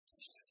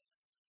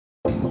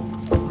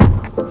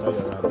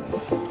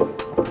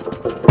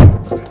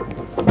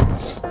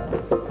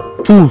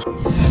Tools.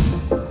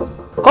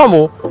 Come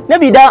on,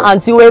 maybe that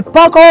auntie will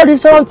pack all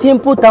this something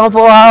put down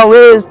for her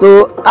waist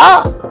to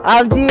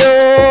auntie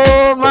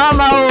oh,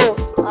 mama oh.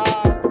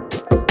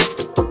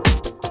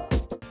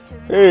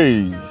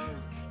 Hey,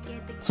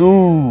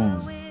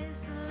 Tools.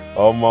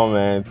 Oh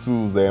man,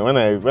 Tools. When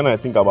I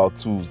think about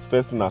Tools,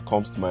 first thing that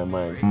comes to my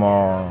mind.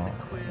 Mom,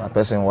 my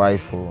person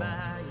wife. Oh.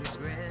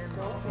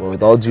 But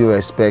with all due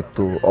respect,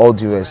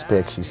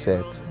 she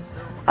said.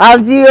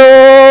 Auntie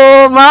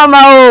oh, mama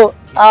oh.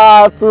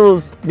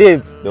 Tools,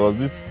 babe. There was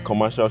this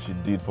commercial she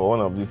did for one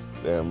of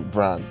these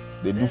brands.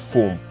 They do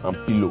foam and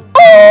pillow.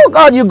 Oh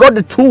God, you got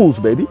the tools,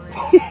 baby.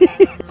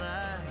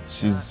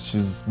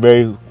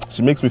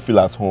 She makes me feel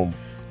at home.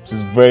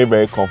 She's very,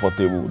 very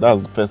comfortable.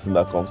 That's the first thing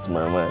that comes to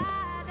my mind.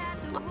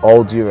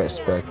 All due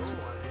respect,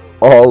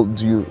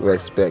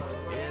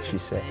 she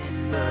said.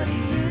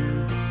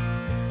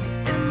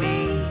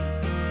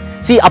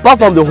 See, apart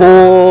from the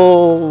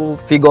whole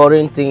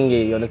figuring thing,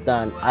 you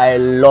understand, I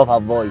love her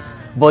voice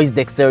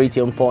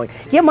dexterity on point.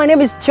 Yeah, my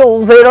name is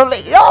Tools.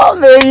 Oh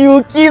man,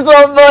 you kiss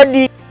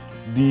somebody.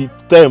 The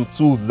term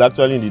Tools is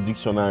actually in the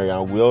dictionary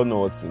and we all know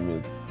what it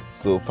means.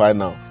 So, find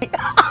now.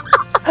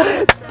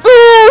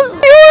 Tools!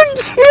 You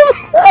kill me!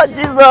 Oh,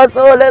 Jesus!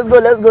 Oh, let's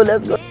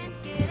go.